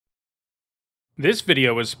This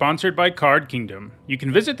video was sponsored by Card Kingdom. You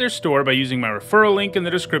can visit their store by using my referral link in the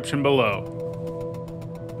description below.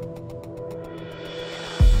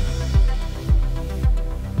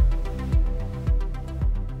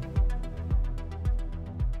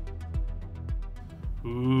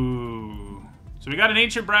 Ooh. So we got an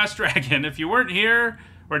Ancient Brass Dragon. If you weren't here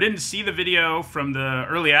or didn't see the video from the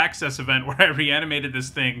early access event where I reanimated this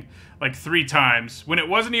thing like 3 times, when it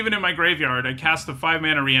wasn't even in my graveyard, I cast the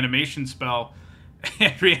 5-mana reanimation spell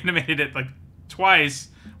and reanimated it like twice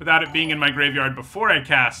without it being in my graveyard before I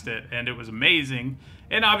cast it, and it was amazing.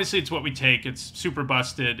 And obviously it's what we take. It's super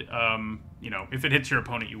busted. You know, if it hits your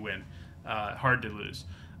opponent, you win. Hard to lose.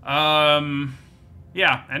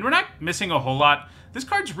 Yeah, and we're not missing a whole lot. This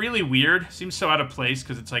card's really weird. Seems so out of place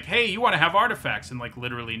because it's like, hey, you want to have artifacts, and like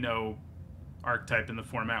literally no archetype in the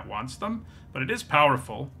format wants them. But it is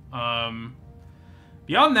powerful.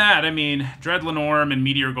 Beyond that, I mean, Dread Lenorm and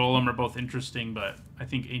Meteor Golem are both interesting, but I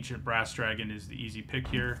think Ancient Brass Dragon is the easy pick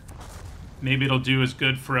here. Maybe it'll do as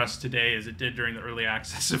good for us today as it did during the early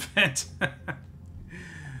access event.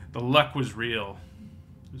 The luck was real.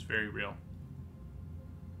 It was very real.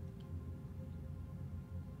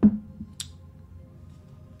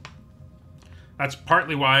 That's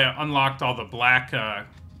partly why I unlocked all the black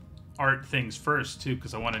art things first, too,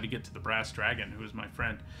 because I wanted to get to the Brass Dragon, who is my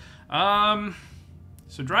friend.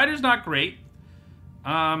 So Drider's not great.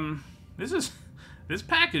 This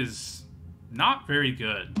pack is not very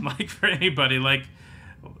good, like, for anybody. Like,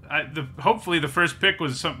 hopefully the first pick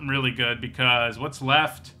was something really good, because what's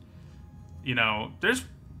left, you know, there's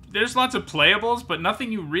lots of playables, but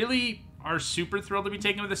nothing you really are super thrilled to be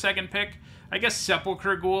taking with the second pick. I guess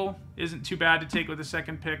Sepulchre Ghoul isn't too bad to take with the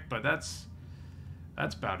second pick, but that's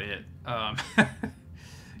about it.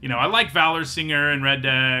 You know, I like Valor Singer and red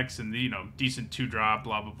decks and, you know, decent 2-drop,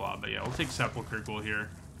 blah, blah, blah. But yeah, we'll take Sepulchre Ghoul here.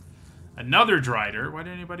 Another Drider. Why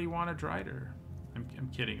did anybody want a Drider? I'm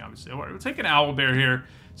kidding, obviously. We'll take an Owlbear here.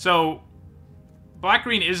 So,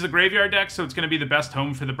 Black-Green is the graveyard deck, so it's going to be the best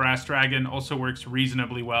home for the Brass Dragon. Also works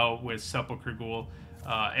reasonably well with Sepulchre Ghoul.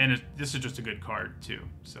 And this is just a good card, too.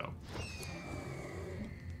 So,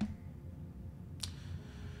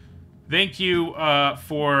 thank you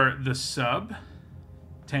for the sub,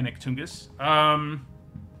 Tanic Tungus.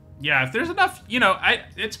 Yeah, if there's enough, you know,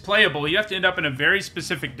 it's playable. You have to end up in a very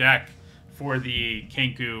specific deck for the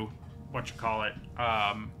Kenku, whatchamacallit.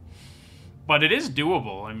 But it is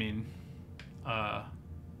doable. I mean,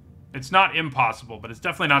 it's not impossible, but it's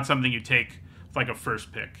definitely not something you take with like a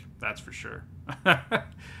first pick. That's for sure.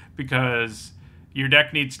 Because your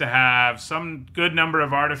deck needs to have some good number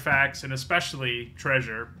of artifacts and especially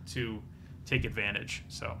treasure to take advantage.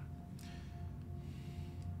 So,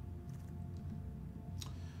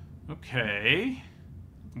 okay.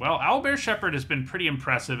 Well, Owlbear Shepherd has been pretty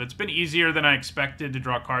impressive. It's been easier than I expected to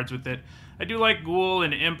draw cards with it. I do like Ghoul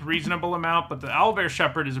and Imp reasonable amount, but the Owlbear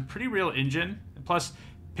Shepherd is a pretty real engine. Plus,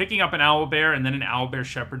 picking up an Owlbear and then an Owlbear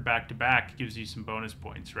Shepherd back-to-back gives you some bonus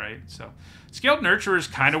points, right? So, Scaled Nurturer is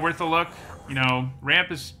kind of worth a look. You know, ramp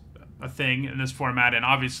is a thing in this format, and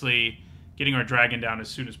obviously getting our dragon down as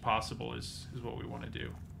soon as possible is what we want to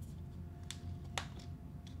do.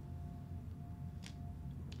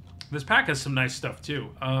 This pack has some nice stuff,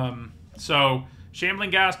 too. So, Shambling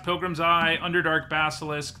Ghast, Pilgrim's Eye, Underdark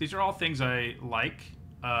Basilisk. These are all things I like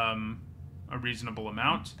a reasonable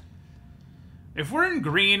amount. If we're in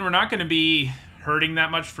green, we're not going to be hurting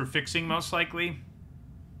that much for fixing, most likely.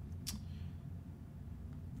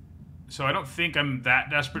 So I don't think I'm that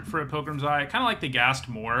desperate for a Pilgrim's Eye. I kind of like the Ghast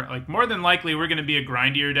more. Like, more than likely, we're going to be a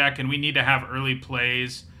grindier deck, and we need to have early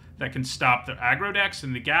plays that can stop the aggro decks,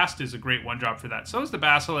 and the Ghast is a great one-drop for that. So is the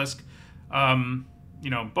Basilisk. You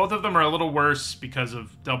know, both of them are a little worse because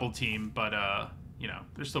of double team, but, you know,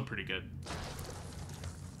 they're still pretty good.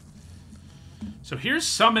 So here's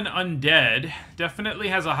Summon Undead. Definitely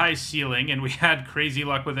has a high ceiling, and we had crazy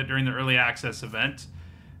luck with it during the early access event.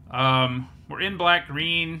 We're in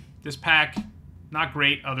black-green. This pack, not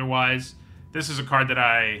great otherwise. This is a card that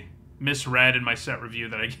I misread in my set review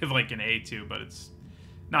that I give like an A to, but it's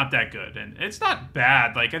not that good. And it's not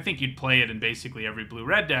bad. Like, I think you'd play it in basically every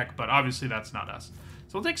blue-red deck, but obviously that's not us.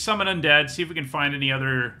 So we'll take Summon Undead, see if we can find any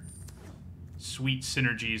other sweet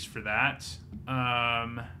synergies for that.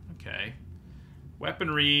 Okay.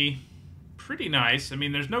 Weaponry, pretty nice. I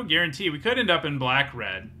mean, there's no guarantee. We could end up in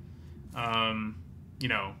black-red. You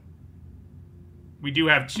know, we do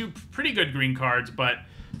have 2 pretty good green cards, but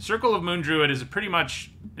Circle of Moondruid is a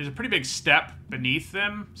pretty big step beneath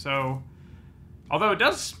them. So, although it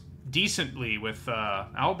does decently with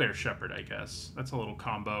Owlbear Shepherd, I guess. That's a little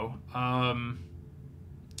combo.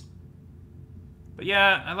 But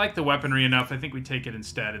yeah, I like the weaponry enough. I think we take it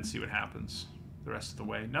instead and see what happens the rest of the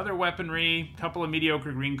way. Another weaponry, couple of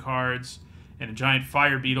mediocre green cards, and a giant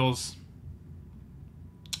fire beetles.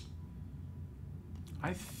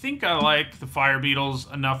 I think I like the fire beetles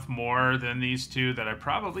enough more than these two that I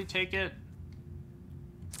probably take it.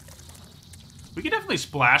 We could definitely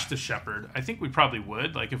splash the Shepherd. I think we probably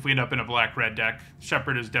would. Like, if we end up in a black-red deck,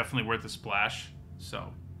 Shepherd is definitely worth a splash.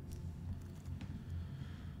 So,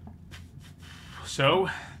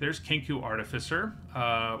 there's Kenku Artificer.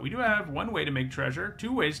 We do have one way to make treasure,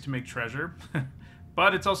 two ways to make treasure,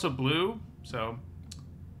 but it's also blue, so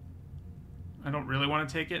I don't really want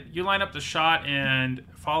to take it. You line up the shot and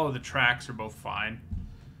follow the tracks are both fine.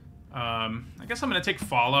 I guess I'm going to take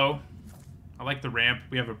follow. I like the ramp.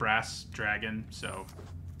 We have a brass dragon, so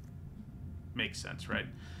makes sense, right?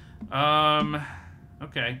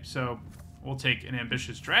 Okay, so we'll take an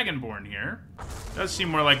ambitious Dragonborn here. Does seem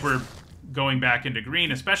more like we're going back into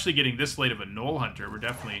green, especially getting this late of a Knoll Hunter. We're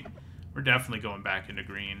definitely going back into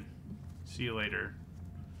green. See you later.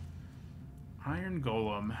 Iron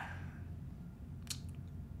Golem.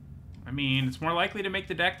 I mean, it's more likely to make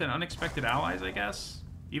the deck than Unexpected Allies, I guess.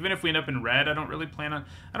 Even if we end up in red, I don't really plan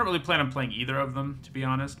on playing either of them, to be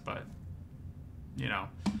honest, but you know,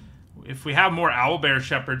 if we have more Owlbear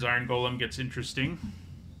Shepherds, Iron Golem gets interesting.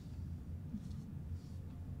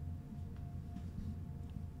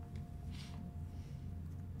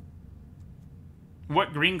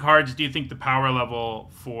 What green cards do you think the power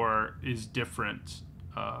level for is different,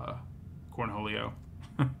 Cornholio?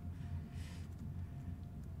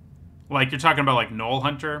 Like, you're talking about, like, Knoll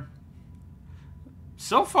Hunter?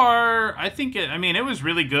 So far, I think it... I mean, it was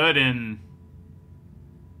really good in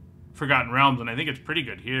Forgotten Realms, and I think it's pretty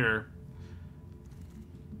good here.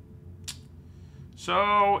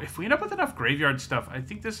 So, if we end up with enough graveyard stuff, I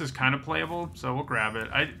think this is kind of playable, so we'll grab it.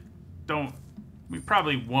 We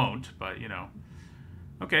probably won't, but, you know...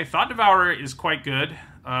 Okay, Thought Devourer is quite good.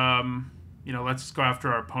 You know, let's go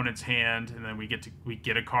after our opponent's hand, and then we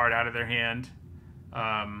get a card out of their hand.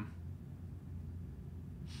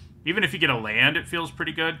 Even if you get a land, it feels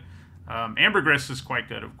pretty good. Ambergris is quite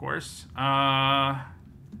good, of course. I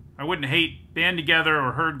wouldn't hate Band Together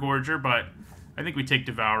or Herd Gorger, but I think we take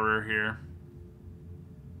Devourer here.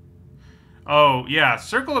 Oh, yeah.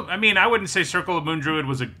 I wouldn't say Circle of Moon Druid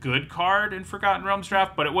was a good card in Forgotten Realms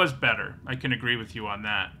draft, but it was better. I can agree with you on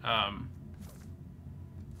that.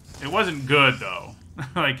 It wasn't good, though.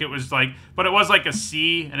 But it was like a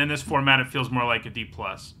C, and in this format, it feels more like a D+.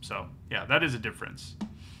 So, yeah, that is a difference.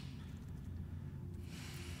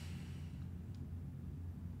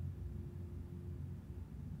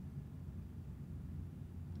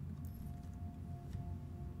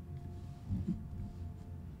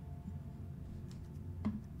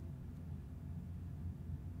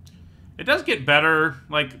 It does get better.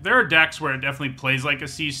 Like, there are decks where it definitely plays like a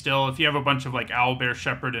C still. If you have a bunch of, like, Owlbear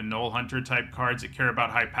Shepherd and Knoll Hunter type cards that care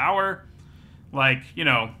about high power, like, you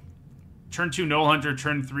know, turn 2 Knoll Hunter,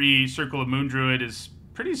 turn 3 Circle of Moon Druid is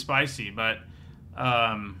pretty spicy, but,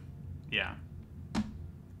 yeah.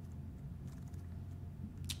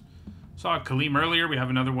 Saw Kaleem earlier. We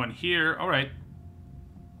have another one here. All right.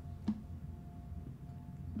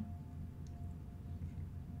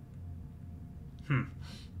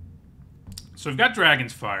 So we've got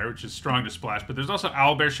Dragon's Fire, which is strong to splash, but there's also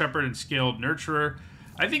Owlbear Shepherd and Scaled Nurturer.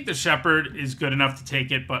 I think the Shepherd is good enough to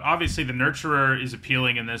take it, but obviously the Nurturer is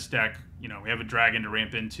appealing in this deck. You know, we have a dragon to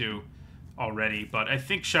ramp into already, but I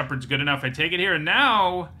think Shepherd's good enough. I take it here, and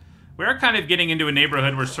now we're kind of getting into a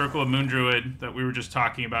neighborhood where Circle of Moon Druid, that we were just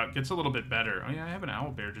talking about, gets a little bit better. Oh yeah, I have an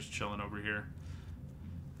Owlbear just chilling over here.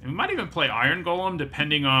 And we might even play Iron Golem,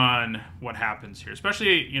 depending on what happens here.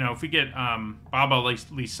 Especially, you know, if we get Baba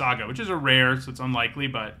Lee Saga, which is a rare, so it's unlikely,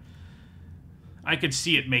 but I could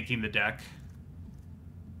see it making the deck.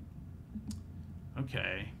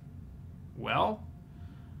 Okay. Well,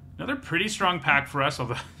 another pretty strong pack for us,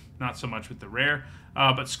 although not so much with the rare.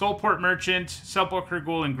 But Skullport Merchant, Sepulchre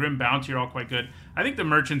Ghoul, and Grim Bounty are all quite good. I think the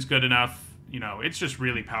Merchant's good enough. You know, it's just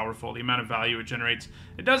really powerful, the amount of value it generates.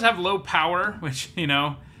 It does have low power, which, you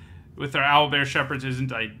know, with our Owlbear Shepherds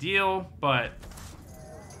isn't ideal, but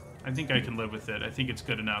I think I can live with it. I think it's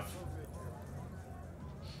good enough.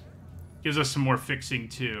 Gives us some more fixing,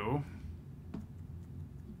 too.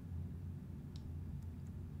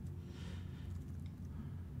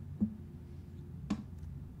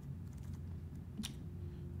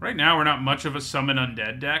 Right now, we're not much of a Summon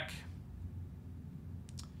Undead deck.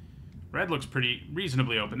 Red looks pretty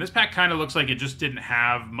reasonably open. This pack kind of looks like it just didn't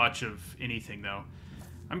have much of anything, though.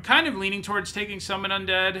 I'm kind of leaning towards taking Summon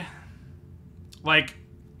Undead. Like,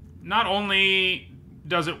 not only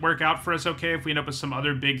doesn't work out for us okay, if we end up with some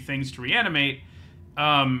other big things to reanimate,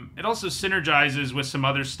 it also synergizes with some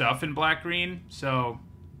other stuff in black-green, so...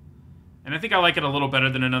 And I think I like it a little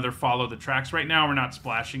better than another Follow the Tracks. Right now, we're not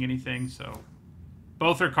splashing anything, so...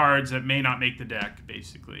 Both are cards that may not make the deck,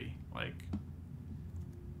 basically. Like...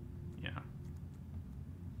 Yeah.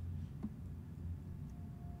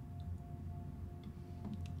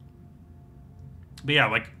 But yeah,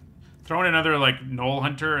 like... Throw in another, like, Knoll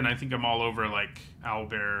Hunter, and I think I'm all over, like,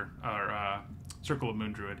 Owlbear, or, Circle of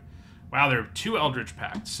Moon Druid. Wow, there are 2 Eldritch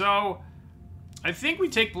Pacts. So... I think we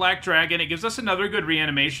take Black Dragon. It gives us another good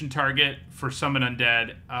reanimation target for Summon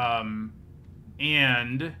Undead.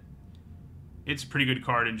 And it's a pretty good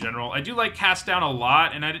card in general. I do like Cast Down a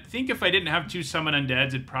lot, and I think if I didn't have 2 Summon Undeads,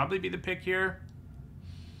 it'd probably be the pick here.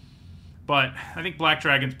 But I think Black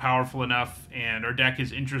Dragon's powerful enough, and our deck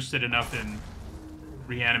is interested enough in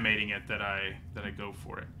reanimating it that I go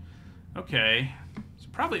for it. Okay, so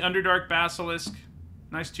probably Underdark Basilisk.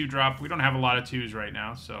 Nice 2-drop. We don't have a lot of 2s right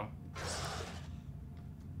now, so...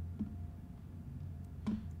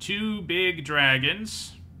 2 big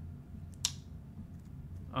dragons.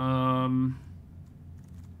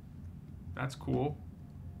 That's cool.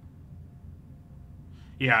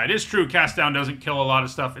 Yeah, it is true Cast Down doesn't kill a lot of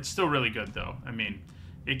stuff. It's still really good, though. I mean,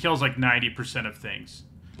 it kills like 90% of things.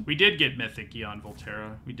 We did get Mythic Eon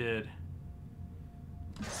Volterra. We did.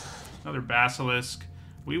 Another Basilisk.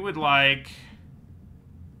 We would like...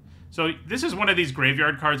 So, this is one of these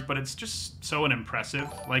graveyard cards, but it's just so unimpressive.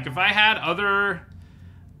 Like, if I had other...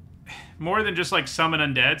 More than just, like, Summon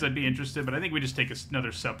Undeads, I'd be interested, but I think we just take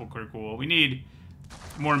another Sepulchre Ghoul. We need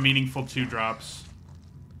more meaningful 2-drops.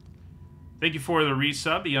 Thank you for the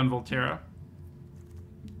resub, Eon Volterra.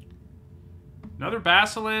 Another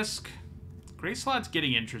Basilisk. Grey Slot's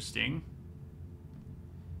getting interesting.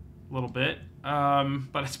 A little bit.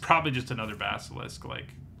 But it's probably just another Basilisk,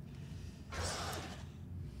 like...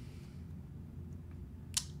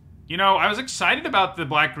 You know, I was excited about the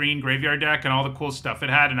black-green graveyard deck and all the cool stuff it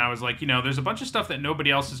had, and I was like, you know, there's a bunch of stuff that nobody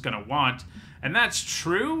else is going to want. And that's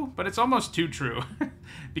true, but it's almost too true.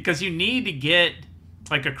 Because you need to get,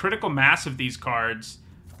 like, a critical mass of these cards,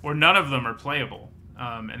 or none of them are playable.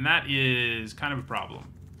 And that is kind of a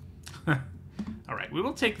problem. Alright, we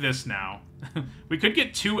will take this now. We could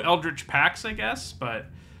get 2 Eldritch Packs, I guess, but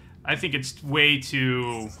I think it's way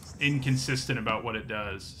too inconsistent about what it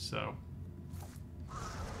does, so...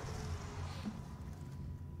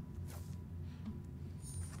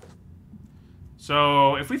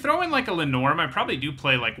 So, if we throw in, like, a Lenormand, I probably do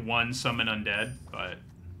play, like, 1 Summon Undead, but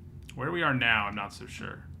where we are now, I'm not so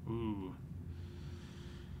sure. Ooh.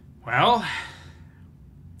 Well,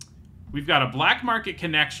 we've got a Black Market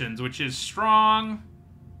Connections, which is strong,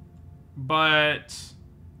 but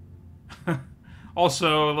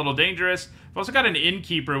also a little dangerous. We've also got an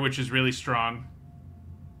Innkeeper, which is really strong.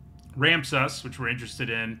 Ramps us, which we're interested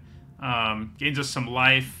in. Gains us some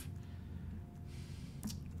life.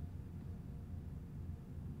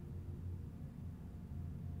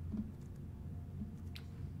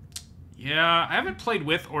 Yeah, I haven't played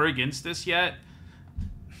with or against this yet.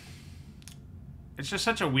 It's just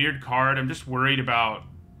such a weird card. I'm just worried about...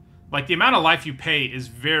 Like, the amount of life you pay is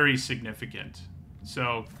very significant.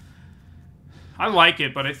 So, I like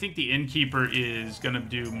it, but I think the Innkeeper is going to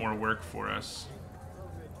do more work for us.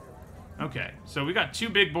 Okay, so we got 2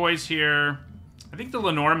 big boys here. I think the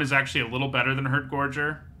Lenormand is actually a little better than Hurt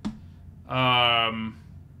Gorger.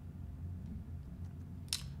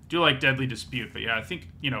 Do like Deadly Dispute, but yeah, I think,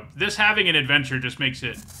 you know, this having an adventure just makes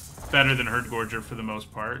it better than Herd Gorger for the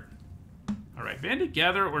most part. Alright, Band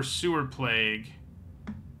Together or Sewer Plague.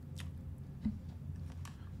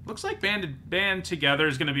 Looks like Band Together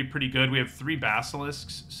is going to be pretty good. We have 3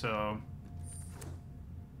 Basilisks, so...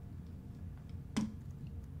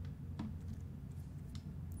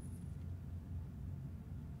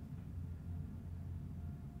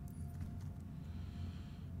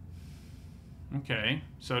 Okay,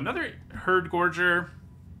 so another Herd Gorger.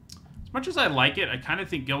 As much as I like it, I kind of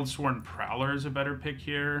think Guildsworn Prowler is a better pick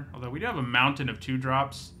here. Although we do have a mountain of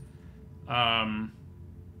 2-drops.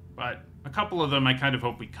 But a couple of them I kind of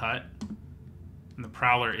hope we cut. And the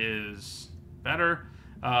Prowler is better.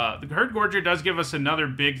 The Herd Gorger does give us another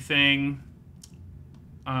big thing.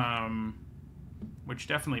 Which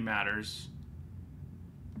definitely matters.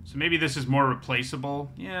 So maybe this is more replaceable.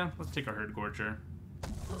 Yeah, let's take a Herd Gorger.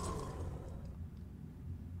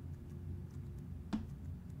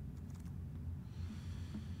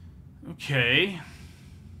 Okay,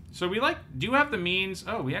 so we do have the means.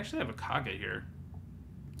 Oh, we actually have a Kaga here.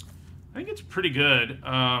 I think it's pretty good.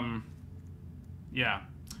 Yeah, I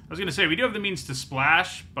was gonna say we do have the means to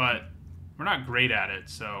splash, but we're not great at it,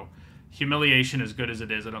 so Humiliation, as good as it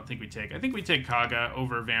is, I don't think we take. I think we take Kaga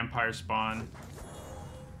over Vampire Spawn.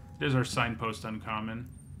 There's our Signpost uncommon.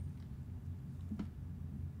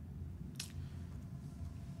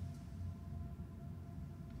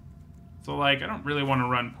 So, like, I don't really want to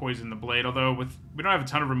run Poison the Blade, although we don't have a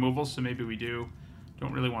ton of removals, so maybe we do.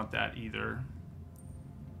 Don't really want that either.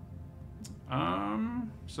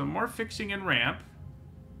 So more fixing and ramp.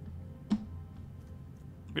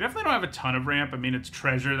 We definitely don't have a ton of ramp. I mean, it's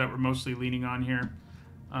treasure that we're mostly leaning on here.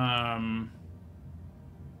 The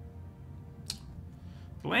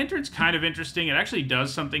Lantern's kind of interesting. It actually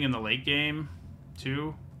does something in the late game,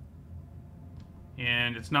 too.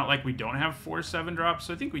 And it's not like we don't have 4/7 drops,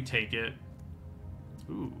 so I think we take it.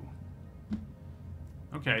 Ooh.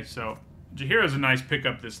 Okay, so Jaheira's a nice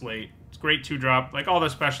pickup this late. It's great 2-drop. Like all the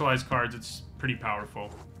specialized cards, it's pretty powerful.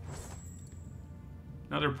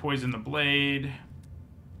 Another Poison the Blade.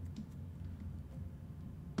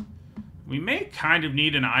 We may kind of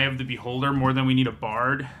need an Eye of the Beholder more than we need a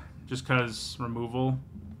Bard, just because removal.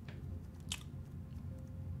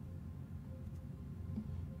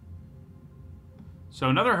 So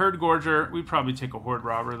another Herd Gorger. We'd probably take a Horde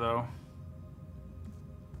Robber, though.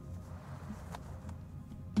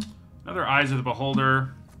 Another Eyes of the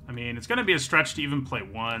Beholder. I mean, it's going to be a stretch to even play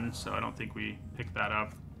 1, so I don't think we pick that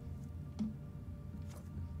up.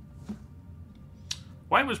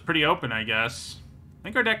 White was pretty open, I guess. I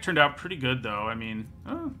think our deck turned out pretty good, though. I mean,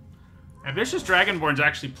 Ambitious Dragonborn's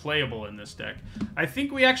actually playable in this deck. I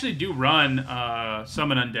think we actually do run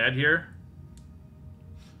Summon Undead here.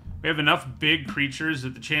 We have enough big creatures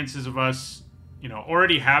that the chances of us, you know,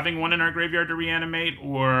 already having one in our graveyard to reanimate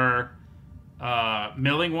or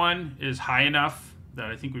milling one is high enough that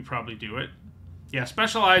I think we probably do it. Yeah,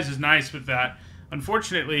 Specialize is nice with that.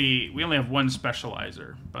 Unfortunately, we only have one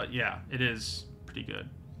Specializer, but yeah, it is pretty good.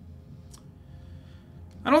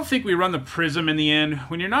 I don't think we run the Prism in the end.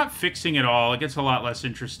 When you're not fixing at all, it gets a lot less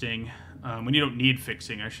interesting. When you don't need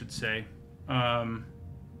fixing, I should say.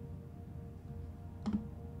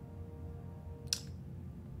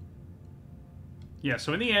 Yeah,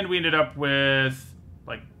 so in the end, we ended up with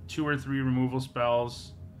like 2 or 3 removal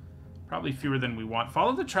spells. Probably fewer than we want.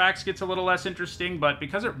 Follow the Tracks gets a little less interesting, but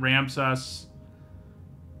because it ramps us,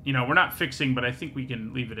 you know, we're not fixing, but I think we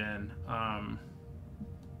can leave it in.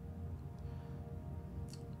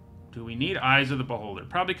 Do we need Eyes of the Beholder?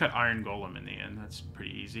 Probably cut Iron Golem in the end. That's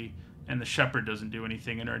pretty easy. And the Shepherd doesn't do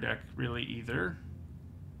anything in our deck, really, either.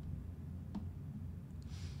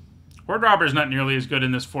 Horde Robber is not nearly as good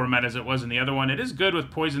in this format as it was in the other one. It is good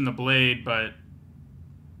with Poison the Blade, but...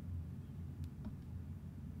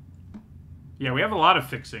 yeah, we have a lot of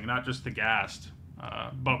fixing, not just the Ghast.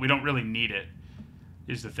 But we don't really need it,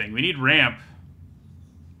 is the thing. We need ramp.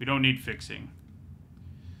 We don't need fixing.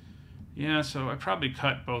 Yeah, so I probably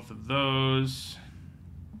cut both of those.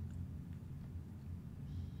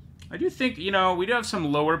 I do think, you know, we do have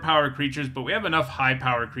some lower power creatures, but we have enough high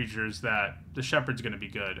power creatures that the Shepherd's going to be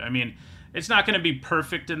good. I mean, it's not going to be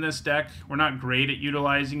perfect in this deck. We're not great at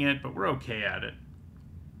utilizing it, but we're okay at it.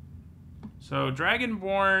 So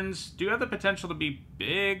Dragonborns do have the potential to be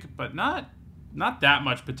big, but not that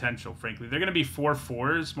much potential, frankly. They're going to be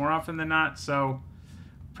 4/4s more often than not, so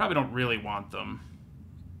probably don't really want them.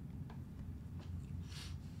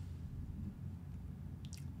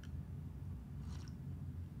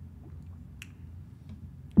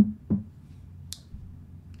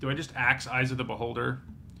 Do I just axe Eyes of the Beholder?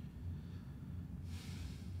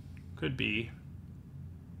 Could be.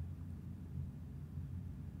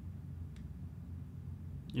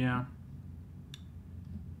 Yeah.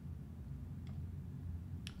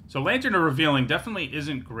 So Lantern of Revealing definitely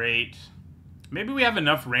isn't great. Maybe we have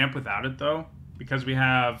enough ramp without it, though. Because we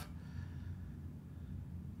have...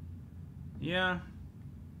 yeah.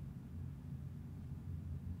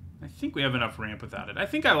 I think we have enough ramp without it. I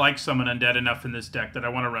think I like Summon Undead enough in this deck that I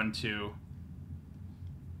want to run 2.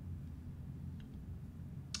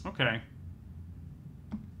 Okay.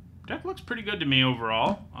 Deck looks pretty good to me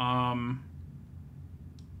overall.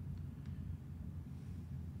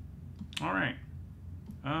 Alright.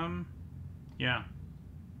 Yeah.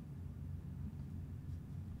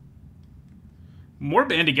 More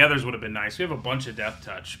Band Togethers would have been nice. We have a bunch of Death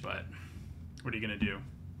Touch, but what are you going to do?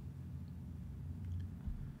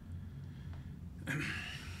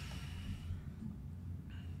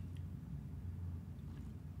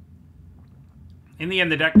 In the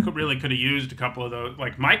end, the deck really could have used a couple of those.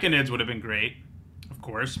 Like, Myconids would have been great, of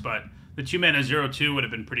course, but the 2-mana 0/2 would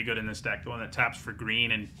have been pretty good in this deck. The one that taps for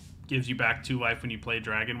green and gives you back 2 life when you play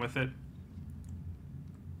Dragon with it.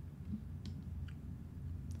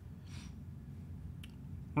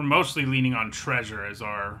 We're mostly leaning on treasure as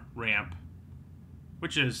our ramp,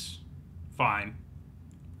 which is fine.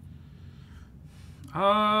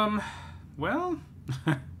 Well,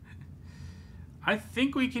 I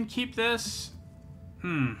think we can keep this.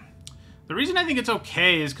 The reason I think it's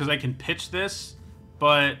okay is because I can pitch this,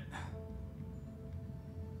 but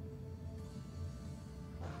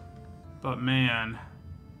man.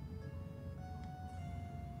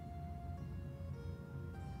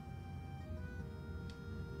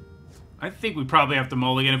 I think we probably have to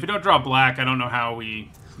mulligan. If we don't draw black, I don't know how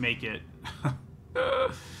we make it.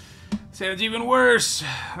 Sounds even worse.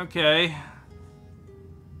 Okay.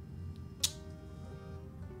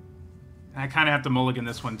 I kind of have to mulligan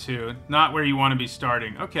this one too. Not where you want to be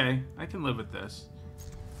starting. Okay, I can live with this.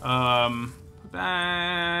 Back.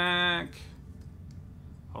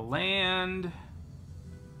 A land.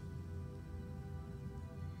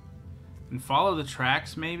 And follow the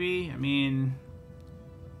tracks, maybe? I mean...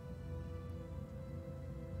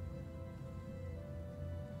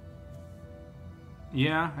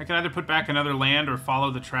 Yeah, I could either put back another land or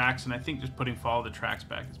follow the tracks, and I think just putting follow the tracks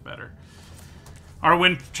back is better.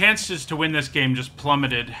 Our chances to win this game just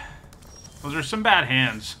plummeted. Those are some bad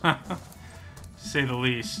hands, to say the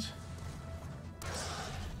least. To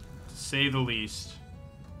say the least.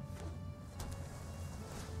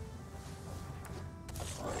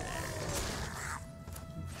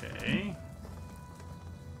 Okay.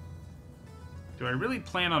 Do I really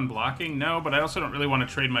plan on blocking? No, but I also don't really want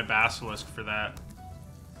to trade my Basilisk for that.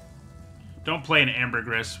 Don't play an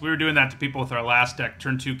Ambergris. We were doing that to people with our last deck.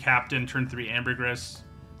 Turn 2 Captain, turn 3 Ambergris.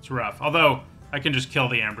 It's rough. Although, I can just kill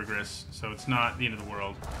the Ambergris, so it's not the end of the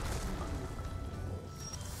world.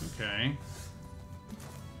 Okay.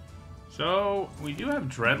 So, we do have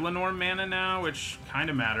Dread Lenore mana now, which kind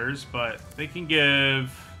of matters, but they can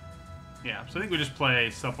give... Yeah, so I think we just play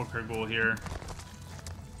Sepulchre Ghoul here.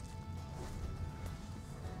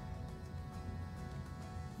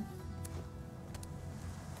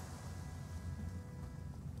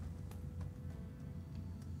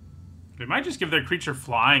 They might just give their creature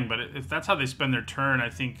flying, but if that's how they spend their turn,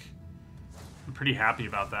 I think I'm pretty happy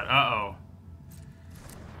about that. Uh-oh.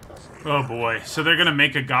 Oh, boy. So they're going to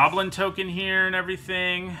make a goblin token here and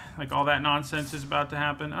everything? Like, all that nonsense is about to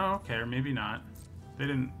happen? Oh, okay, or maybe not. They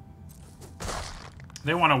didn't...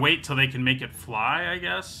 They want to wait till they can make it fly, I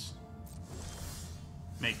guess?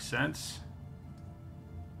 Makes sense.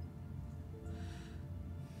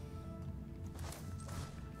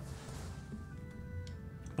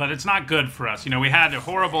 But it's not good for us. You know, we had a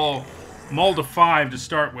horrible mold of 5 to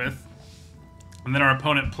start with. And then our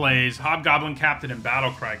opponent plays Hobgoblin Captain and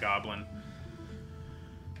Battlecry Goblin.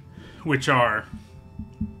 Which are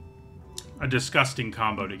a disgusting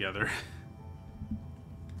combo together.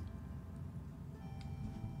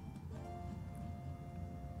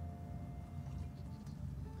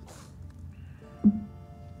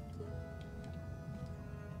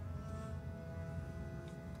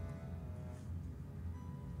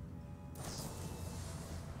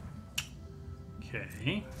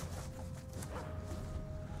 Okay.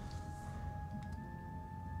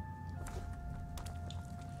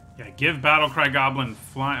 Yeah, give Battlecry Goblin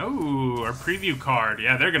fly. Ooh, our preview card.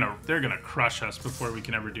 Yeah, they're gonna crush us before we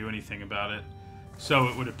can ever do anything about it. So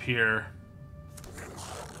it would appear.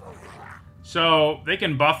 So they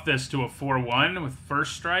can buff this to a 4/1 with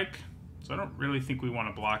first strike. So I don't really think we want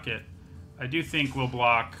to block it. I do think we'll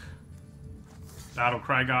block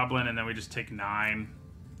Battlecry Goblin, and then we just take 9.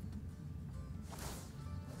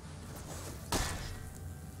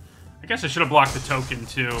 I guess I should have blocked the token,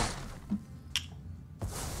 too.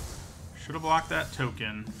 Should have blocked that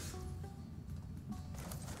token.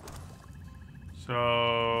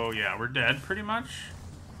 So, yeah, we're dead, pretty much.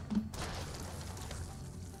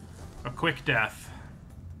 A quick death.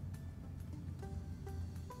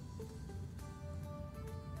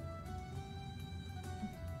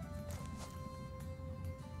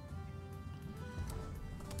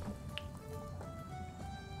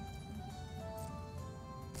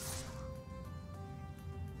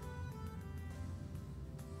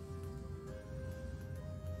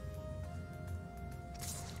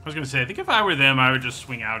 I was going to say, I think if I were them, I would just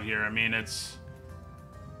swing out here. I mean, it's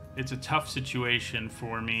a tough situation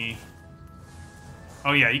for me.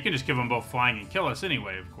 Oh, yeah, you can just give them both flying and kill us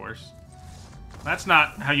anyway, of course. That's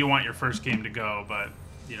not how you want your first game to go, but,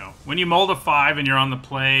 you know, when you mold a 5 and you're on the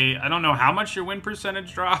play, I don't know how much your win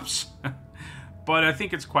percentage drops, but I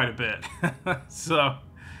think it's quite a bit. So,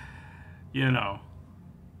 you know.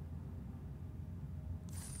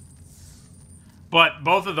 But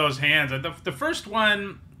both of those hands, the first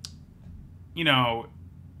one... You know,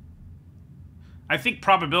 I think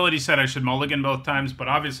probability said I should mulligan both times, but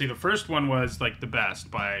obviously the first one was like the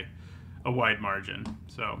best by a wide margin.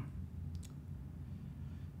 So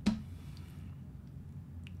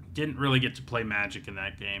didn't really get to play Magic in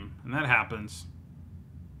that game, and that happens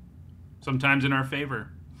sometimes in our favor.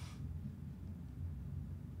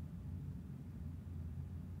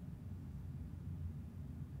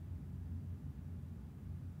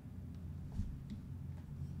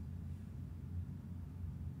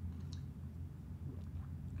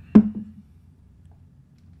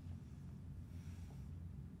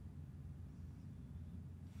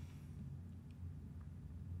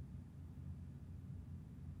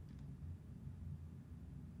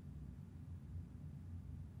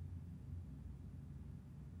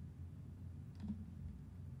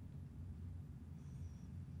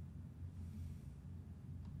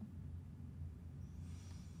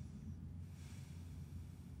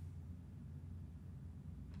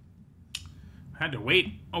 Had to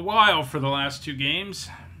wait a while for the last two games.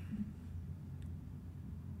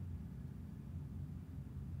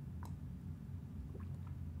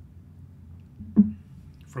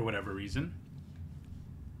 For whatever reason.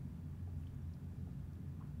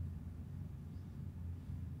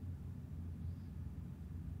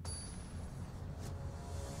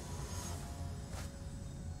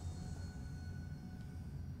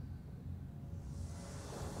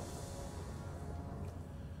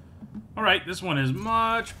 All right, this one is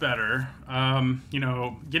much better. You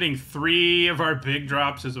know, getting 3 of our big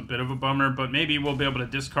drops is a bit of a bummer, but maybe we'll be able to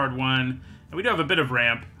discard one. And we do have a bit of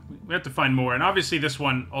ramp. We have to find more. And obviously this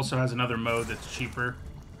one also has another mode that's cheaper.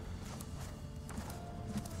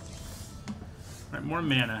 All right, more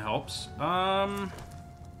mana helps. I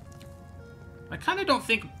kind of don't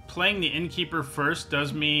think playing the Innkeeper first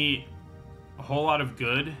does me a whole lot of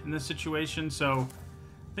good in this situation, so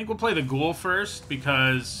I think we'll play the Ghoul first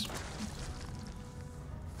because...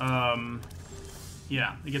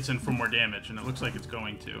 yeah, it gets in for more damage, and it looks like it's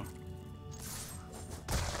going to.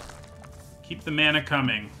 Keep the mana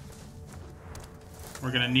coming.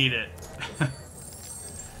 We're gonna need it.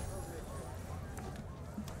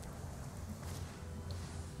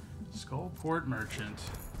 Skullport Merchant.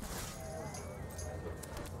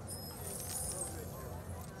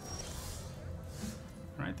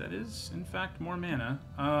 Alright, that is, in fact, more mana.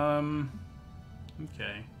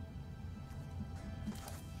 Okay.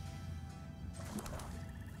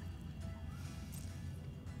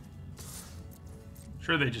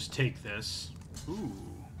 Sure, they just take this. Ooh.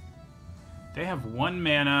 They have 1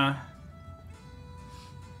 mana.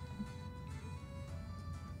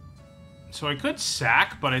 So I could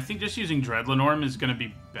sack, but I think just using Dreadlenorm is going to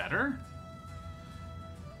be better.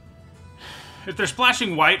 If they're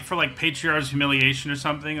splashing white for, like, Patriarch's Humiliation or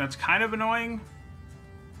something, that's kind of annoying.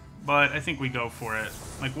 But I think we go for it.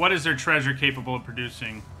 Like, what is their treasure capable of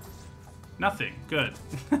producing? Nothing. Good.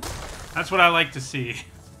 That's what I like to see.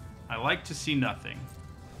 I like to see nothing.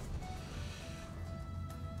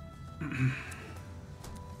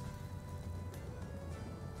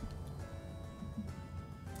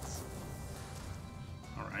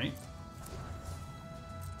 All right.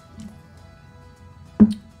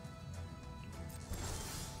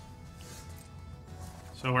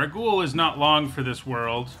 So our ghoul is not long for this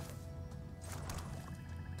world.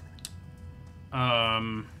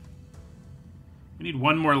 We need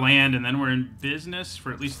 1 more land, and then we're in business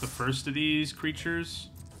for at least the first of these creatures.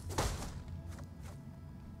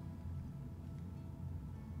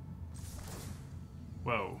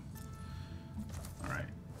 Whoa. All right.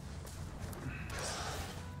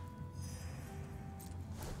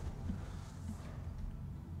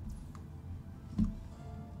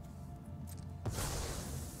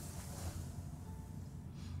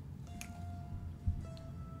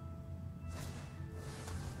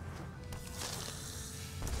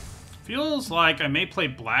 Feels like I may play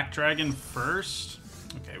Black Dragon first.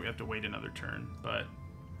 Okay, we have to wait another turn, but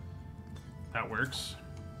that works.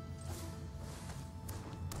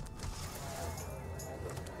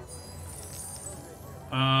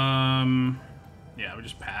 Yeah, we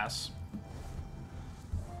just pass.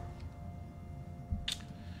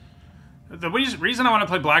 The reason I want to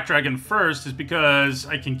play Black Dragon first is because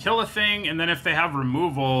I can kill a thing, and then if they have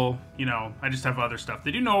removal, you know, I just have other stuff.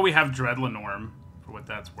 They do know we have Dreadlenorm, for what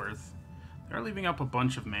that's worth. They're leaving up a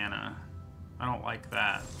bunch of mana. I don't like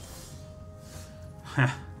that.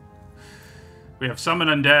 We have Summon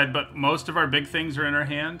Undead, but most of our big things are in our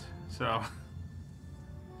hand, so...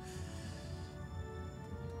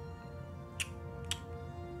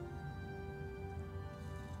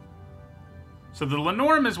 So the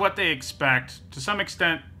Lenorm is what they expect. To some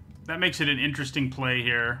extent, that makes it an interesting play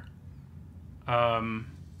here.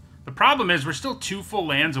 The problem is we're still 2 full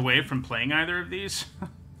lands away from playing either of these.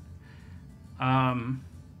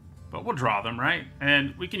 But we'll draw them, right?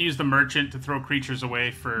 And we can use the merchant to throw creatures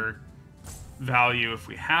away for value if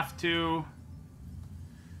we have to.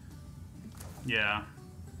 Yeah.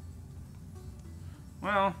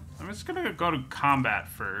 Well, I'm just going to go to combat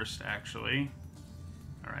first, actually.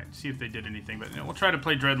 Alright, see if they did anything. But we'll try to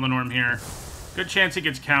play Dreadlenorm here. Good chance he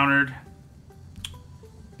gets countered.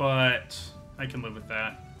 But I can live with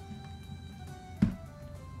that.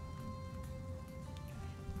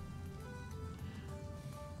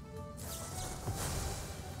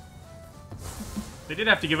 They did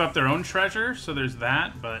have to give up their own treasure, so there's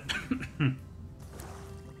that, but...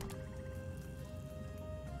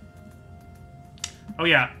 Oh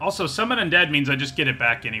yeah, also Summon Undead means I just get it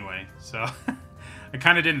back anyway, so... I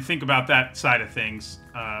kind of didn't think about that side of things.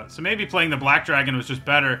 So maybe playing the Black Dragon was just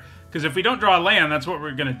better, because if we don't draw a land, that's what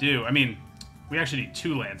we're going to do. I mean, we actually need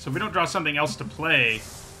 2 lands, so if we don't draw something else to play,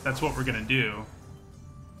 that's what we're going to do.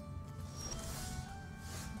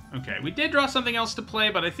 Okay, we did draw something else to play,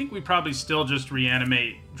 but I think we probably still just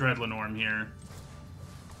reanimate Dreadlenorm here.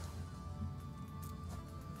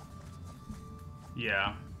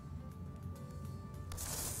 Yeah.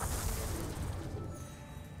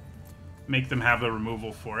 Make them have the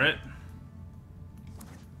removal for it.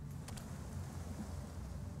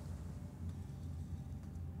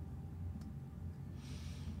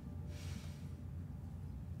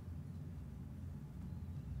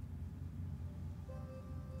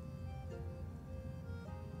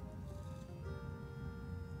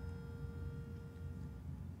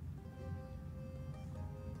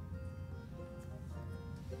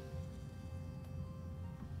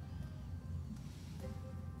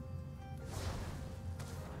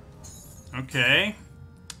 Okay.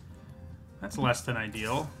 That's less than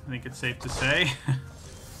ideal, I think it's safe to say. We're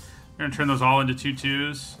going to turn those all into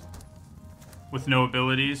 2/2s with no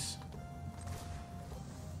abilities.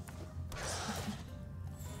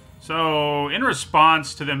 So, in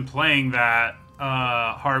response to them playing that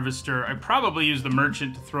Harvester, I probably use the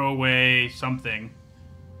Merchant to throw away something.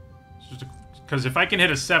 Because if I can hit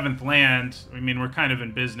a 7th land, I mean, we're kind of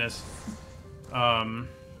in business.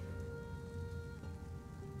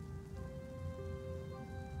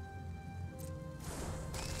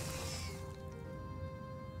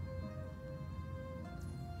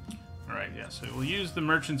 Alright, yeah, so we'll use the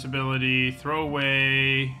Merchant's ability, throw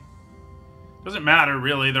away... Doesn't matter,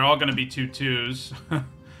 really, they're all going to be 2/2s.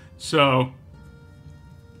 So...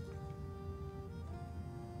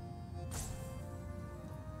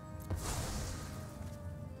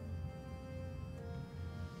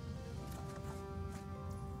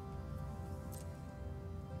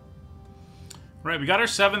 Right, we got our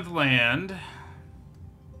 7th land.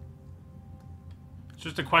 It's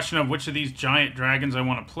just a question of which of these giant dragons I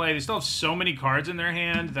want to play. They still have so many cards in their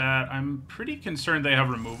hand that I'm pretty concerned they have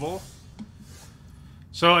removal.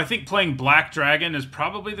 So I think playing Black Dragon is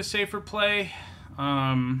probably the safer play.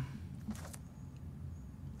 Yeah,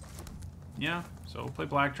 so we'll play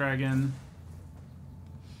Black Dragon.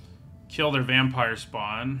 Kill their vampire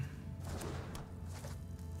spawn.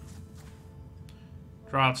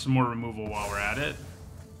 Draw out some more removal while we're at it.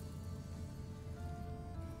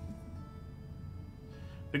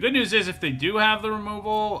 The good news is if they do have the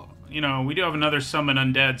removal, you know, we do have another Summon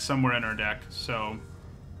Undead somewhere in our deck, so...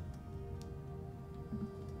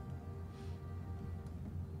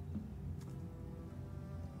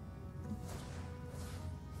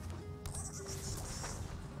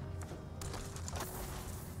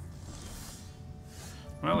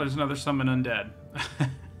 Well, there's another Summon Undead.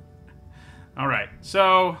 Alright,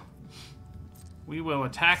 so... we will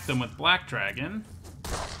attack them with Black Dragon.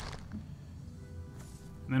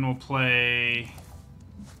 And then we'll play...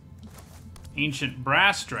 Ancient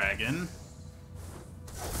Brass Dragon.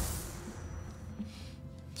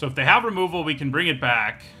 So if they have removal, we can bring it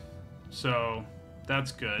back. So,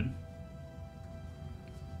 that's good.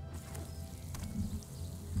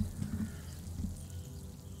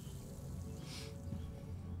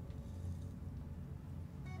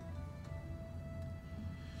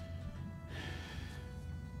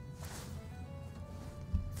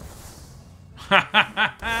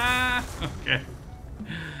 Okay.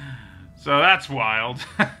 So that's wild.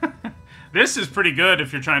 This is pretty good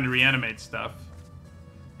if you're trying to reanimate stuff,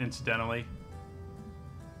 incidentally.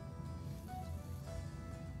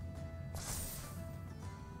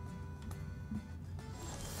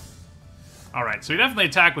 Alright, so we definitely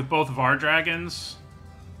attack with both of our dragons.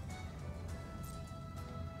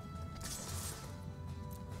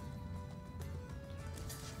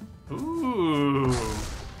 Ooh.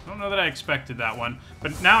 I don't know that I expected that one.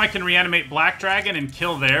 But now I can reanimate Black Dragon and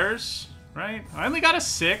kill theirs, right? I only got a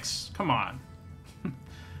 6. Come on.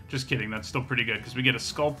 Just kidding. That's still pretty good because we get a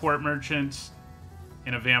Skullport Merchant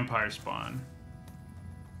and a Vampire Spawn.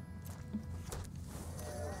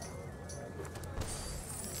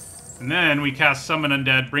 And then we cast Summon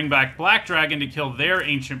Undead, bring back Black Dragon to kill their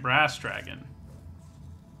Ancient Brass Dragon.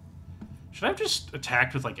 Should I have just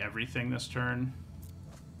attacked with, like, everything this turn?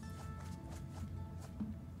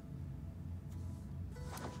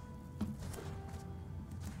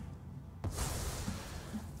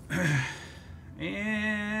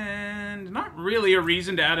 And not really a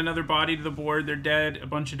reason to add another body to the board. They're dead a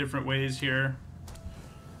bunch of different ways here.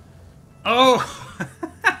 Oh!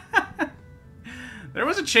 There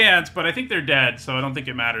was a chance, but I think they're dead, so I don't think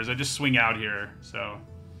it matters. I just swing out here, so...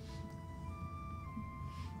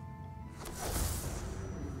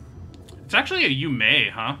 It's actually a you may,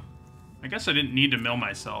 huh? I guess I didn't need to mill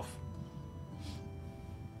myself.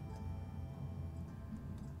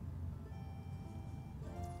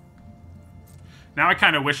 Now I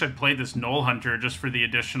kind of wish I'd played this Knoll Hunter just for the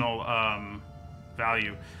additional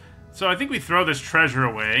value. So I think we throw this treasure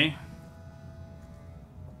away.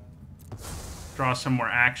 Draw some more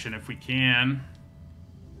action if we can.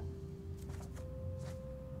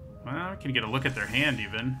 Well, we can get a look at their hand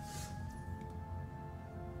even.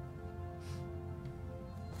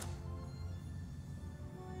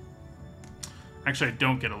 Actually, I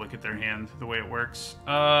don't get a look at their hand the way it works.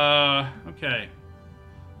 Okay.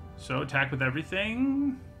 So, attack with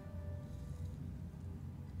everything.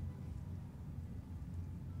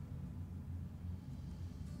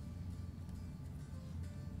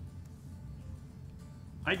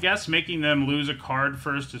 I guess making them lose a card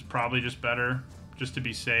first is probably just better, just to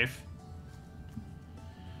be safe.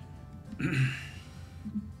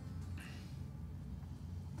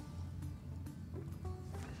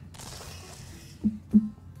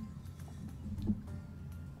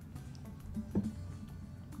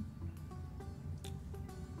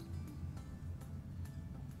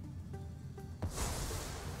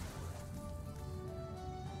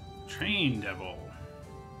 Train Devil.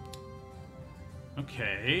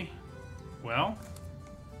 Okay. Well.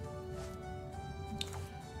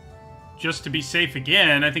 Just to be safe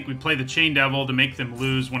again, I think we play the Chain Devil to make them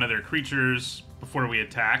lose one of their creatures before we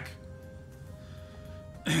attack.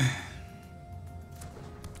 And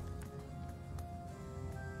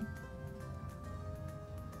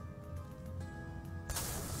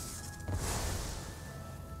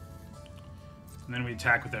then we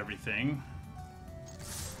attack with everything.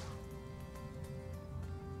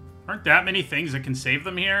 Aren't that many things that can save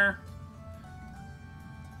them here?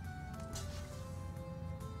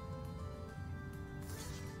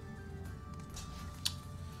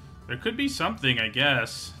 There could be something, I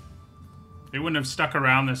guess. They wouldn't have stuck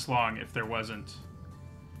around this long if there wasn't.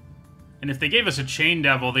 And if they gave us a Chain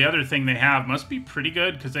Devil, the other thing they have must be pretty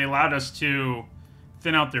good because they allowed us to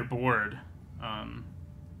thin out their board.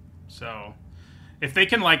 So, if they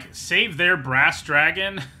can, like, save their Brass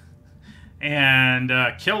Dragon and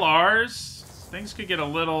kill ours, things could get a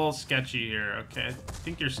little sketchy here. Okay, I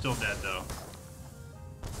think you're still dead, though.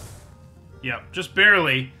 Yep, just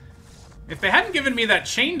barely. If they hadn't given me that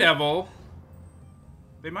Chain Devil,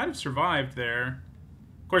 they might have survived there.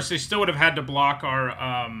 Of course, they still would have had to block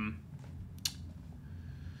our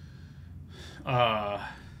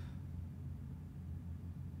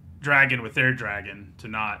dragon with their dragon to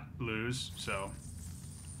not lose, so...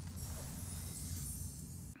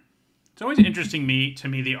 It's always interesting to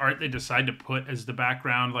me the art they decide to put as the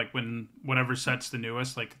background, like when whatever set's the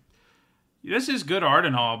newest. Like, this is good art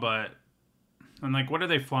and all, but I'm like, what are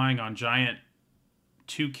they flying on? Giant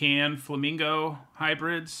toucan flamingo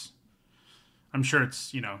hybrids? I'm sure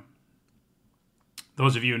it's, you know,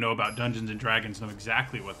 those of you who know about Dungeons and Dragons know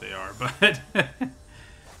exactly what they are, but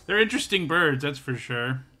they're interesting birds, that's for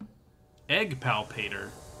sure. Egg Palpator.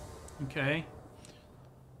 Okay.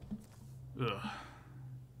 Ugh.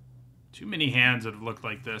 Too many hands that have looked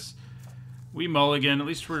like this. We mulligan. At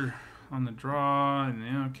least we're on the draw. And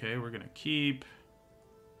yeah, okay, we're going to keep.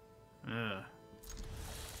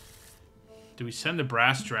 Do we send the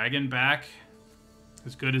Brass Dragon back?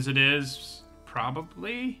 As good as it is?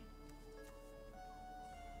 Probably.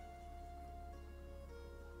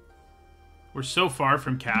 We're so far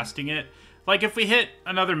from casting it. Like, if we hit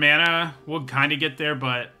another mana, we'll kind of get there,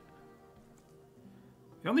 but...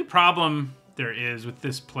 The only problem there is with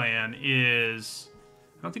this plan is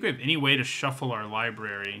I don't think we have any way to shuffle our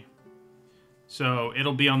library. So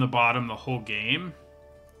it'll be on the bottom the whole game.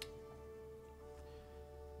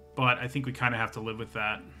 But I think we kind of have to live with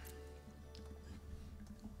that.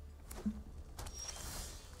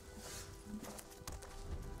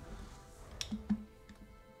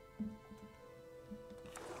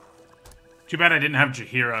 Too bad I didn't have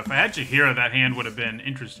Jaheira. If I had Jaheira, that hand would have been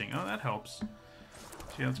interesting. Oh, that helps. So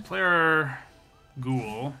yeah, let's play our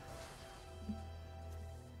Ghoul.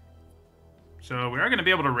 So we are going to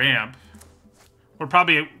be able to ramp. We're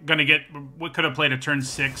probably going to get... We could have played a turn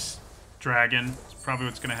 6 dragon. That's probably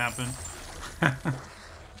what's going to happen.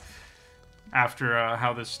 After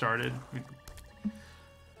how this started.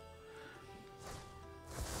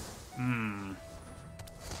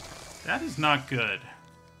 That is not good.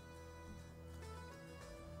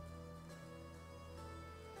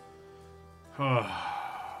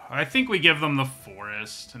 I think we give them the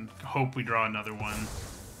forest and hope we draw another one.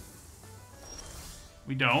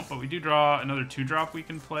 We don't, but we do draw another 2-drop we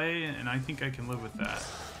can play, and I think I can live with that.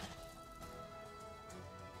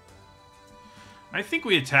 I think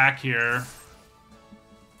we attack here.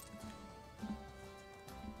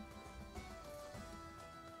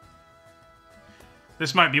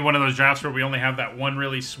 This might be one of those drafts where we only have that one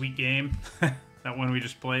really sweet game. That one we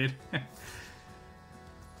just played.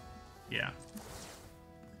 Yeah.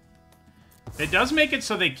 It does make it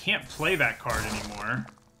so they can't play that card anymore.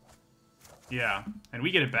 Yeah, and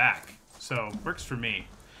we get it back. So, works for me.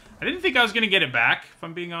 I didn't think I was going to get it back, if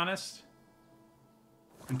I'm being honest.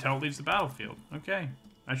 Until it leaves the battlefield. Okay,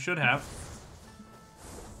 I should have.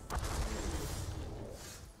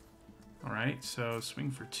 Alright, so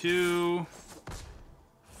swing for 2.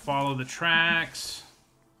 Follow the tracks.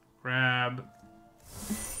 Grab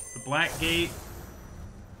the black gate.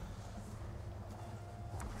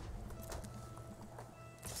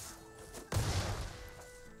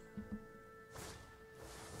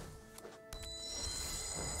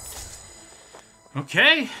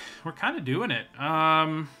 Okay, we're kind of doing it.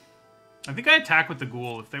 I think I attack with the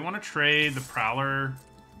Ghoul. If they want to trade the Prowler,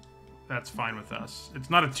 that's fine with us. It's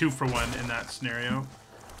not a 2-for-1 in that scenario.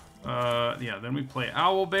 Yeah, then we play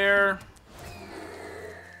Owlbear.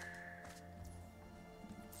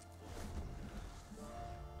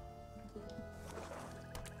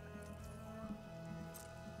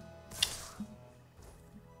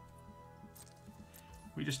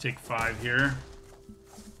 We just take 5 here.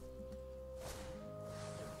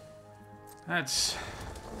 That's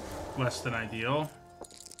less than ideal.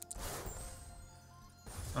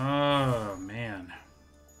 Oh, man.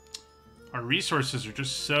 Our resources are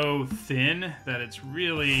just so thin that it's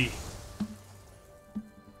really...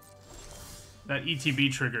 That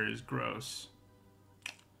ETB trigger is gross.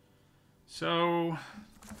 So,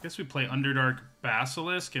 I guess we play Underdark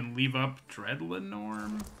Basilisk and leave up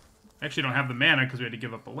Dreadlenorm. I actually don't have the mana because we had to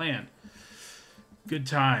give up a land. Good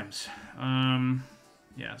times.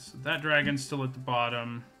 Yeah, so that dragon's still at the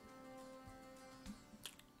bottom.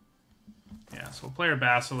 Yeah, so we'll play our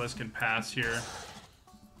Basilisk and pass here.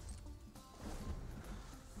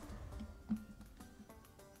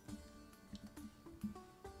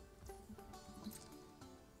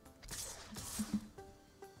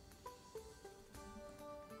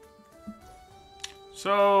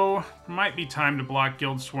 So, it might be time to block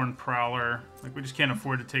Guildsworn Prowler. Like, we just can't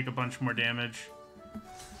afford to take a bunch more damage.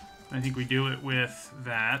 I think we do it with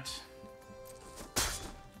that.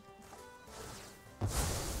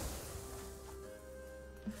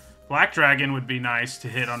 Black Dragon would be nice to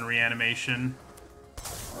hit on reanimation.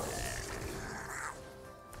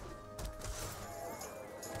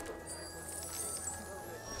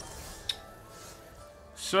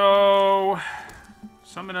 So,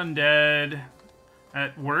 summon undead.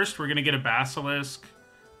 At worst, we're going to get a Basilisk,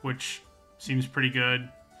 which seems pretty good.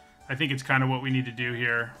 I think it's kind of what we need to do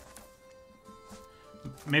here.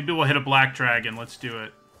 Maybe we'll hit a Black Dragon. Let's do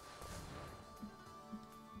it.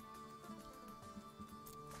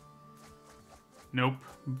 Nope.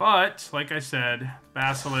 But, like I said,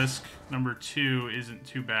 Basilisk number 2 isn't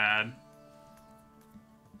too bad.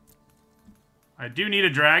 I do need a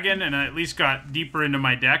dragon, and I at least got deeper into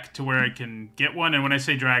my deck to where I can get one. And when I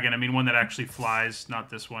say dragon, I mean one that actually flies, not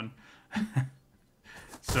this one.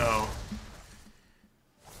 So...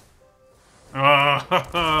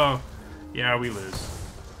 Oh, yeah, we lose.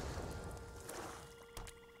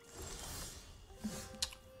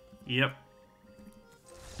 Yep.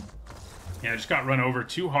 Yeah, I just got run over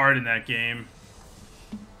too hard in that game.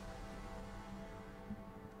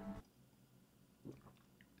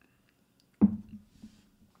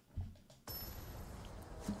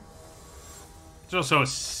 It's also a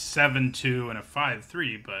 7-2 and a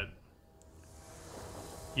 5-3, but,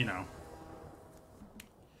 you know.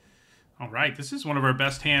 Alright, this is one of our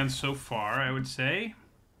best hands so far, I would say.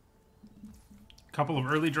 A couple of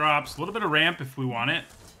early drops, a little bit of ramp if we want it,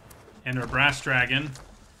 and our Brass Dragon.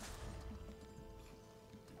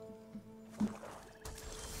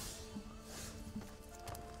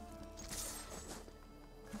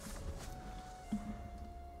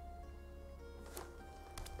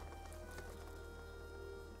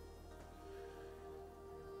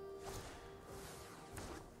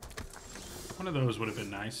 One of those would have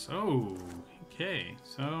been nice. Oh, okay.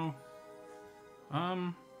 So,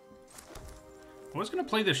 I was gonna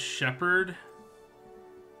play the Shepherd.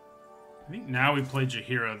 I think now we play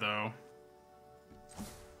Jaheira, though.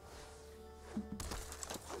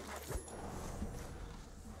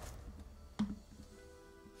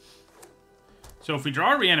 So if we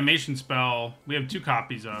draw a reanimation spell, we have 2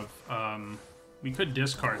 copies of. We could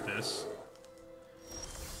discard this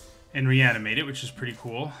and reanimate it, which is pretty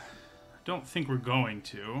cool. I don't think we're going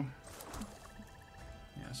to.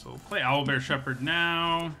 Yeah, so we'll play Owlbear Shepherd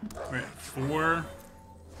now. We're at 4.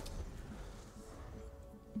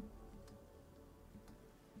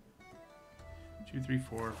 Two, 3,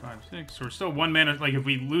 4, 5, 6. So we're still 1 mana. Like if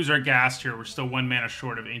we lose our Ghast here, we're still 1 mana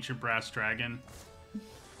short of Ancient Brass Dragon.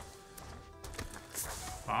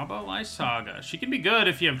 Baba Lysaga. She can be good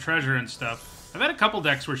if you have treasure and stuff. I've had a couple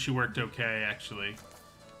decks where she worked okay, actually.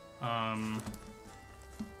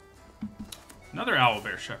 Another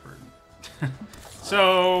Owlbear Shepherd.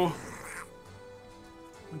 So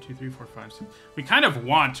 1, 2, 3, 4, 5, 6. We kind of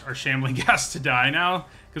want our Shambling Ghast to die now,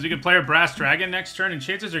 because we could play our Brass Dragon next turn, and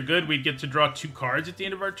chances are good we'd get to draw 2 cards at the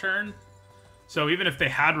end of our turn. So even if they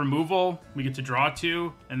had removal, we get to draw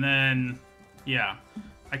 2, and then, yeah.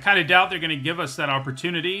 I kind of doubt they're going to give us that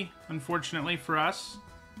opportunity, unfortunately, for us.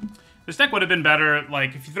 This deck would have been better,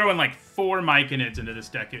 like, if you throw in, like, 4 Myconids into this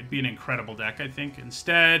deck, it would be an incredible deck, I think.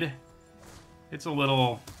 Instead, it's a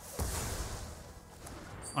little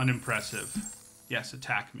unimpressive. Yes,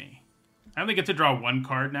 attack me. I only get to draw 1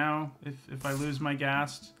 card now if I lose my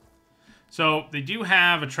Ghast. So they do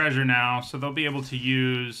have a treasure now, so they'll be able to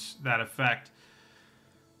use that effect.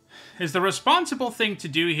 Is the responsible thing to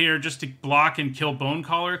do here just to block and kill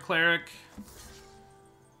Bonecaller Cleric?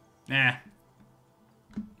 Nah.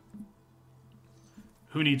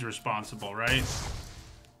 Who needs responsible, right?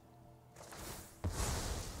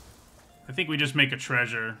 I think we just make a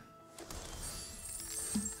treasure.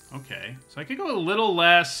 Okay, so I could go a little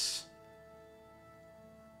less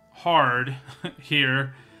hard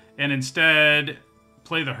here and instead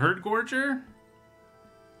play the Herd Gorger.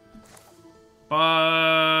 But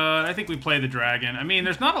I think we play the dragon. I mean,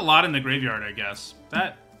 there's not a lot in the graveyard, I guess.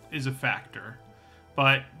 That is a factor.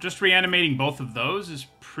 But just reanimating both of those is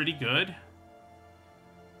pretty good.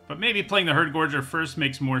 But maybe playing the Herd Gorger first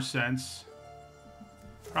makes more sense.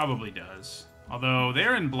 Probably does. Although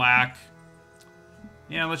they're in black.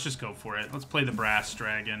 Yeah, let's just go for it. Let's play the Brass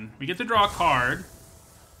Dragon. We get to draw a card.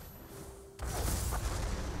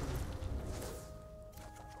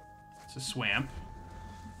 It's a Swamp.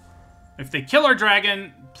 If they kill our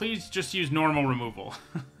dragon, please just use normal removal.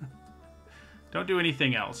 Don't do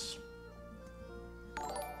anything else.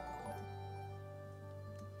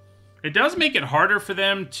 It does make it harder for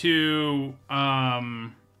them to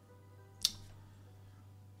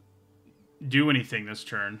do anything this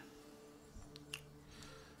turn.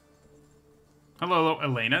 Hello,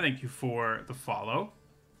 Elena. Thank you for the follow.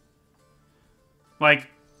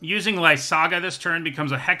 Like, using Lysaga this turn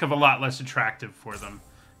becomes a heck of a lot less attractive for them.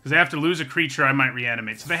 Because they have to lose a creature I might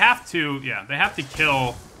reanimate. So they have to, yeah, they have to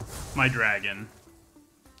kill my dragon.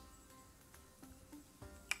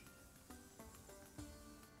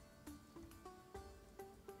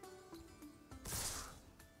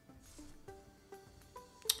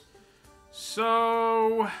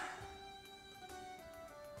 So,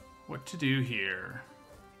 what to do here?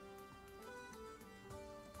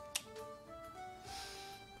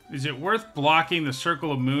 Is it worth blocking the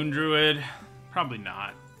Circle of Moon Druid? Probably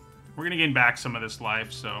not. We're going to gain back some of this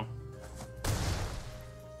life, so...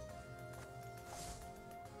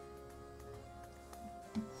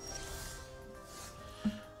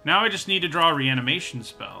 Now I just need to draw a reanimation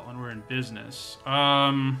spell, and we're in business.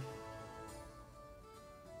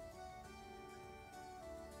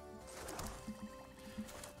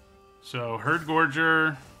 So, Herd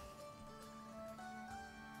Gorger...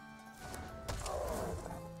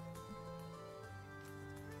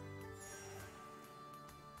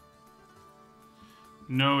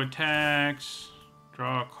 No attacks.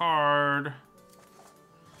 Draw a card.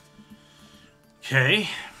 Okay.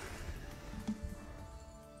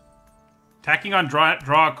 Tacking on draw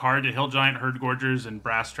a card to Hill Giant, Herd Gorgers, and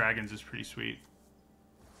Brass Dragons is pretty sweet.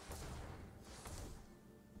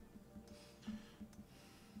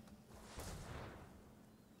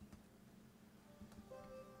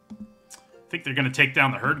 I think they're going to take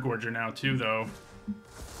down the Herd Gorger now, too, though.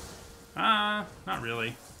 Not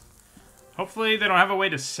really. Hopefully they don't have a way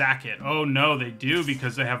to sack it. Oh, no, they do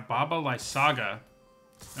because they have Baba Lysaga.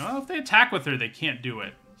 Well, if they attack with her, they can't do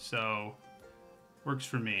it. So, works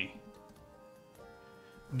for me.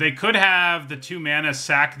 They could have the 2 mana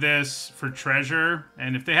sack this for treasure,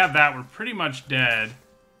 and if they have that, we're pretty much dead.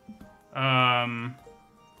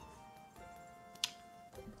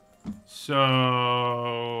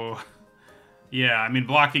 So... yeah, I mean,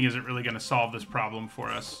 blocking isn't really going to solve this problem for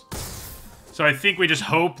us. So I think we just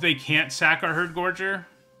hope they can't sack our Herd Gorger.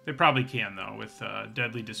 They probably can, though, with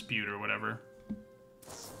Deadly Dispute or whatever.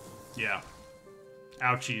 Yeah.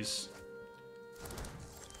 Ouchies.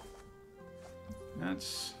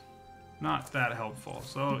 That's not that helpful.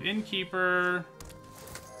 So, Innkeeper...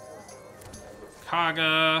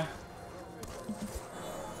 Kaga...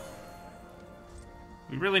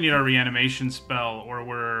 We really need our reanimation spell, or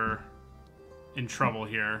we're in trouble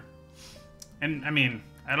here. And, I mean,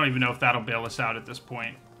 I don't even know if that'll bail us out at this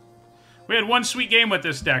point. We had one sweet game with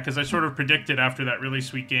this deck, as I sort of predicted after that really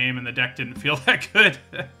sweet game, and the deck didn't feel that good.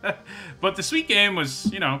 But the sweet game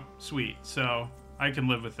was, you know, sweet, so I can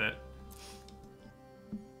live with it.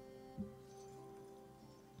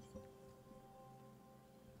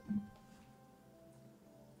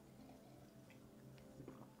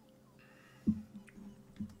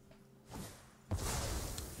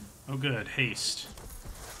 Oh good, haste.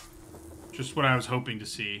 Just what I was hoping to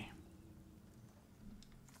see.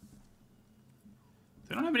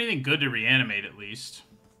 They don't have anything good to reanimate, at least.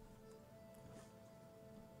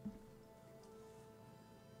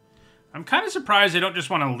 I'm kind of surprised they don't just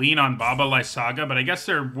want to lean on Baba Lysaga, but I guess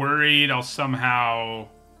they're worried I'll somehow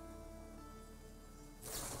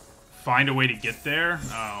find a way to get there.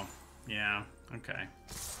 Oh, yeah, okay.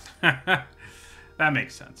 That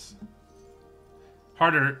makes sense.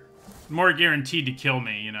 Harder, more guaranteed to kill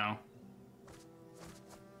me, you know.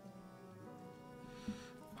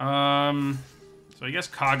 So I guess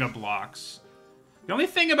Kaga blocks. The only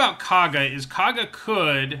thing about Kaga is Kaga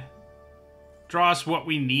could draw us what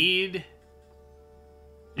we need.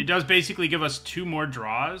 It does basically give us 2 more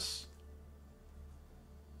draws.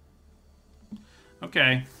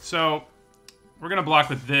 Okay, so we're going to block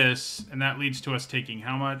with this, and that leads to us taking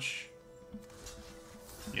how much?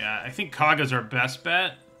 Yeah, I think Kaga's our best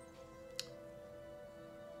bet.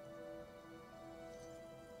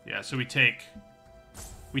 Yeah, so we take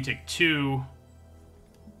 2.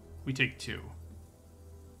 We take 2.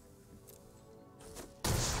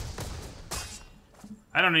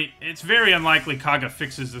 I don't need... It's very unlikely Kaga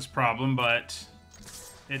fixes this problem, but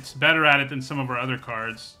it's better at it than some of our other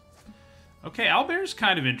cards. Okay, Owlbear's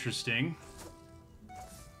kind of interesting.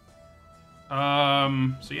 So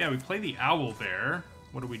yeah, we play the Owlbear.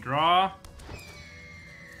 What do we draw?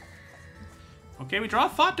 Okay, we draw a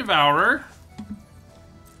Thought Devourer.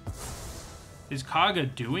 Is Kaga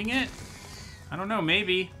doing it? I don't know,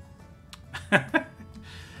 maybe.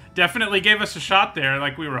 Definitely gave us a shot there,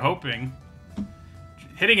 like we were hoping.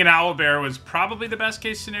 Hitting an Owlbear was probably the best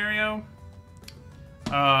case scenario.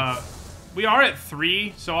 We are at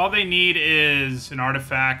 3, so all they need is an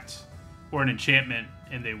artifact or an enchantment,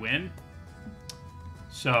 and they win.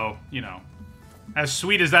 So, you know, as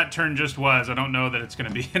sweet as that turn just was, I don't know that it's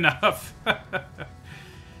going to be enough.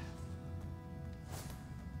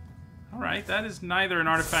 Alright, that is neither an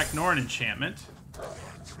artifact nor an enchantment.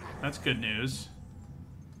 That's good news.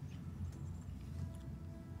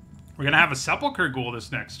 We're going to have a Sepulchre Ghoul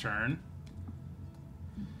this next turn.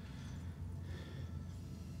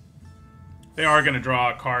 They are going to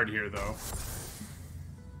draw a card here, though.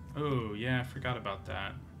 Oh, yeah, I forgot about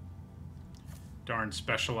that. Darn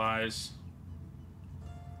Specialize.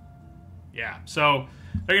 Yeah, so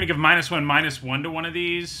they're going to give -1/-1 to one of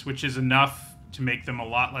these, which is enough to make them a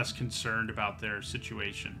lot less concerned about their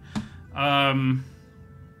situation.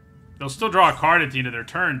 They'll still draw a card at the end of their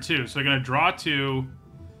turn, too. So they're going to draw 2.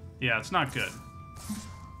 Yeah, it's not good.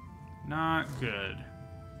 Not good.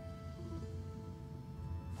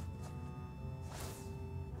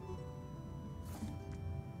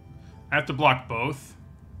 I have to block both.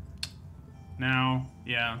 Now,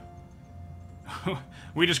 yeah.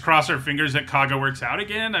 We just cross our fingers that Kaga works out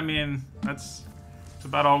again? I mean, that's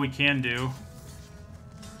about all we can do.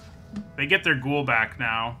 They get their ghoul back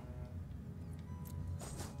now.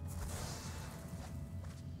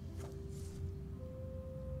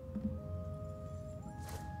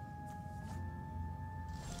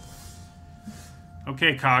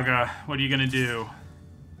 Okay, Kaga, what are you gonna do?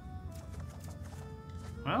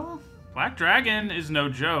 Well, Black Dragon is no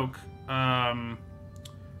joke.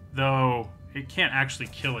 Though, it can't actually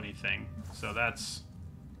kill anything. So that's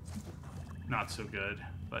not so good.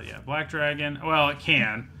 But yeah, Black Dragon, well, it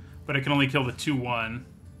can. But it can only kill the 2/1.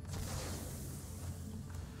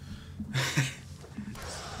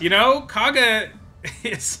 You know, Kaga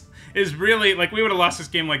is really... Like, we would have lost this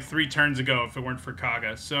game like 3 turns ago if it weren't for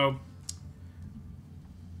Kaga. So...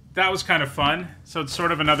 that was kind of fun. So it's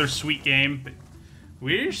sort of another sweet game. But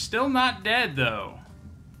we're still not dead, though.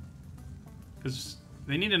 Because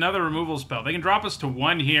they need another removal spell. They can drop us to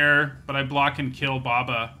 1 here, but I block and kill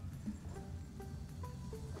Baba.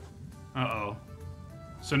 Uh-oh.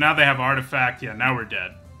 So now they have Artifact. Yeah, now we're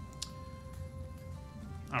dead.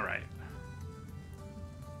 Alright.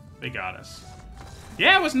 They got us.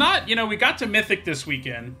 Yeah, it was not, you know, we got to Mythic this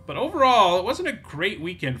weekend, but overall, it wasn't a great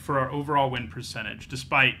weekend for our overall win percentage,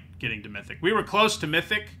 despite getting to Mythic. We were close to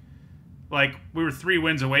Mythic. Like, we were 3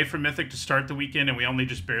 wins away from Mythic to start the weekend, and we only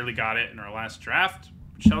just barely got it in our last draft,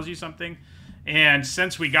 which tells you something. And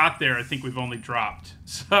since we got there, I think we've only dropped.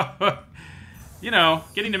 So, you know,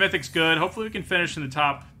 getting to Mythic's good. Hopefully we can finish in the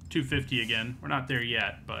top 250 again. We're not there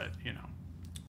yet, but, you know.